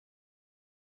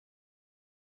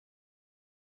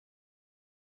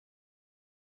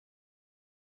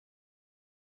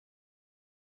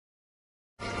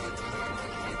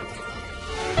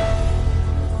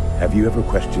Have you ever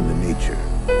questioned the nature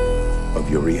of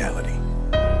your reality?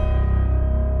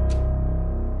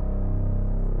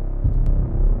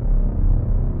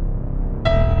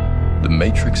 The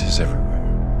Matrix is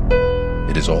everywhere.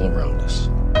 It is all around us.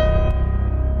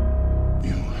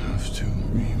 You have to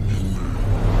remember.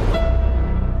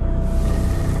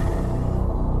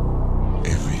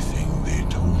 Everything they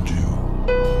told you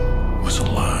was a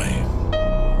lie.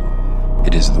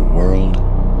 It is the world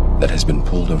that has been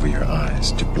pulled over your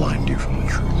eyes to blind you from the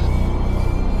truth.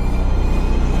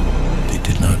 They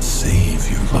did not save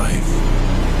your life.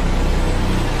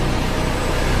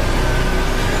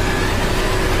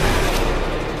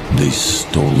 They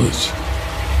stole it.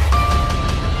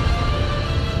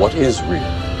 What is real?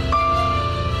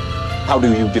 How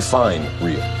do you define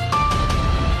real?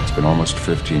 It's been almost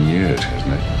 15 years,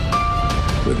 hasn't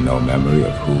it? With no memory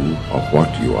of who or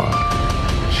what you are.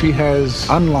 She has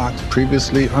unlocked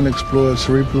previously unexplored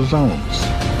cerebral zones.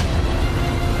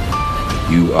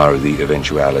 You are the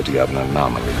eventuality of an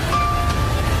anomaly.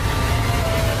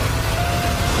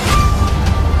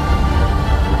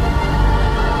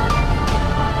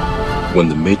 When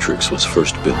the Matrix was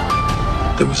first built,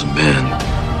 there was a man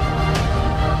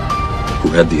who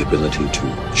had the ability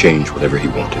to change whatever he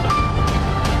wanted,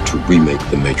 to remake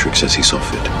the Matrix as he saw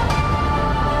fit.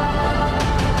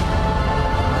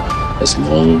 As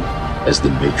long as the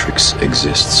Matrix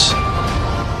exists,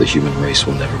 the human race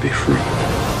will never be free.